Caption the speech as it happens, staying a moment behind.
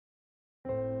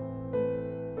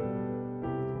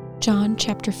John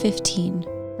chapter 15,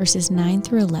 verses 9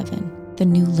 through 11, the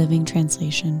New Living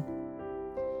Translation.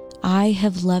 I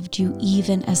have loved you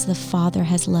even as the Father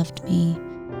has loved me.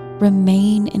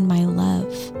 Remain in my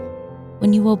love.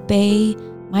 When you obey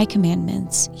my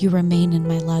commandments, you remain in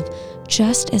my love,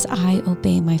 just as I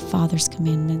obey my Father's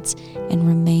commandments and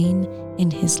remain in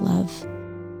his love.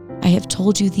 I have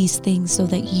told you these things so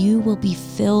that you will be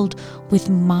filled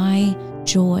with my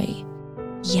joy.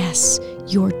 Yes,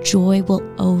 your joy will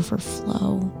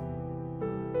overflow.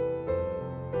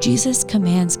 Jesus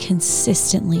commands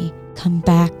consistently, come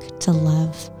back to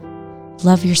love.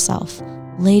 Love yourself.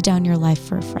 Lay down your life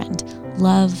for a friend.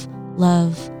 Love,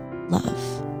 love,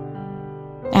 love.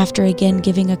 After again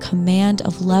giving a command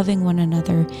of loving one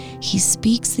another, he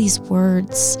speaks these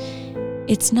words.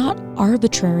 It's not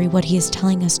arbitrary what he is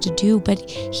telling us to do, but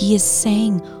he is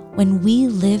saying when we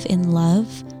live in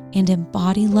love and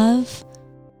embody love,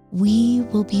 we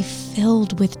will be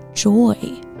filled with joy.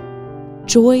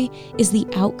 Joy is the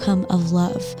outcome of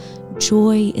love.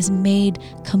 Joy is made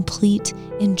complete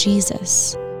in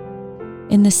Jesus.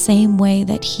 In the same way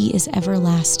that he is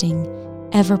everlasting,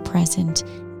 ever present,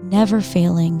 never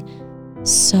failing,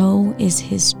 so is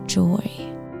his joy.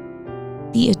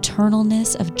 The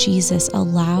eternalness of Jesus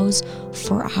allows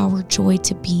for our joy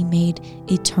to be made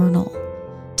eternal,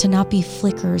 to not be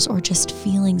flickers or just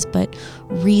feelings, but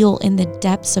real in the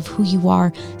depths of who you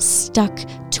are, stuck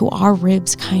to our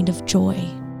ribs kind of joy.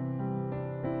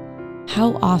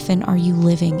 How often are you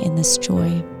living in this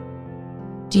joy?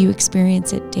 Do you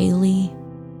experience it daily,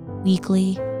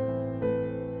 weekly?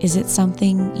 Is it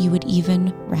something you would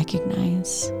even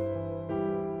recognize?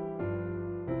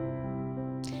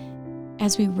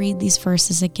 As we read these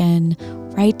verses again,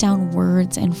 write down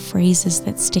words and phrases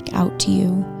that stick out to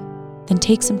you. Then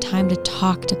take some time to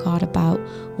talk to God about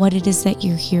what it is that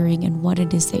you're hearing and what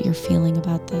it is that you're feeling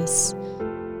about this.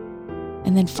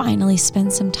 And then finally,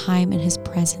 spend some time in his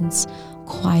presence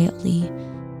quietly,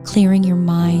 clearing your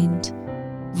mind,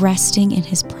 resting in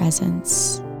his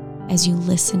presence as you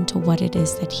listen to what it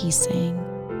is that he's saying.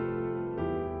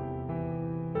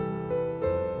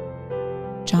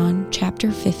 John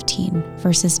chapter 15,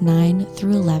 verses 9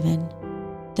 through 11,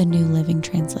 the New Living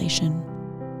Translation.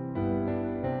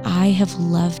 I have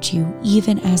loved you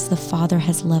even as the Father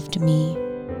has loved me.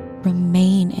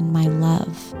 Remain in my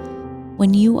love.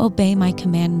 When you obey my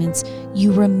commandments,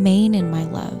 you remain in my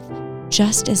love,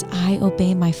 just as I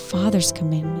obey my Father's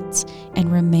commandments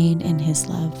and remain in his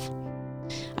love.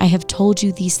 I have told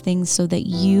you these things so that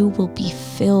you will be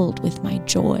filled with my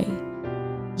joy.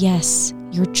 Yes,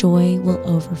 your joy will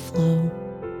overflow.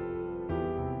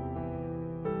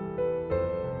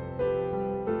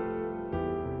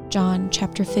 John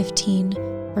chapter 15,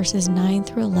 verses 9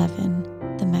 through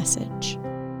 11, the Message.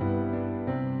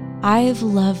 I have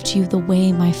loved you the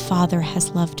way my Father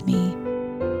has loved me.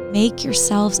 Make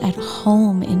yourselves at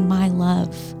home in my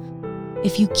love.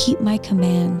 If you keep my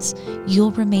commands,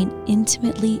 you'll remain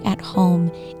intimately at home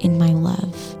in my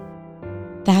love.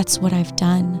 That's what I've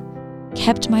done.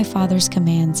 Kept my Father's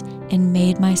commands and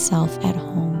made myself at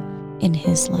home in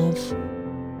his love.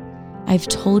 I've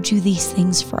told you these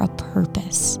things for a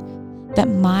purpose, that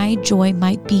my joy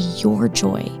might be your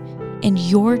joy and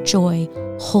your joy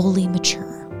wholly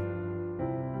mature.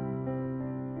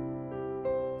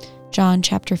 John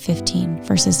chapter 15,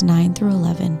 verses 9 through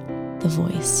 11, the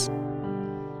Voice.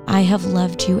 I have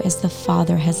loved you as the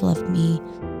Father has loved me.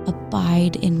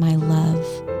 Abide in my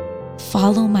love.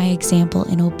 Follow my example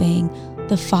in obeying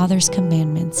the Father's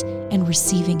commandments and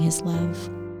receiving his love.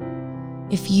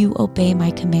 If you obey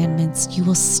my commandments, you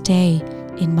will stay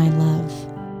in my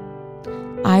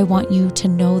love. I want you to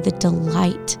know the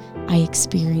delight I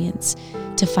experience,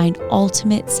 to find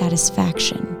ultimate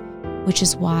satisfaction, which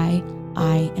is why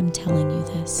I am telling you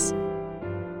this.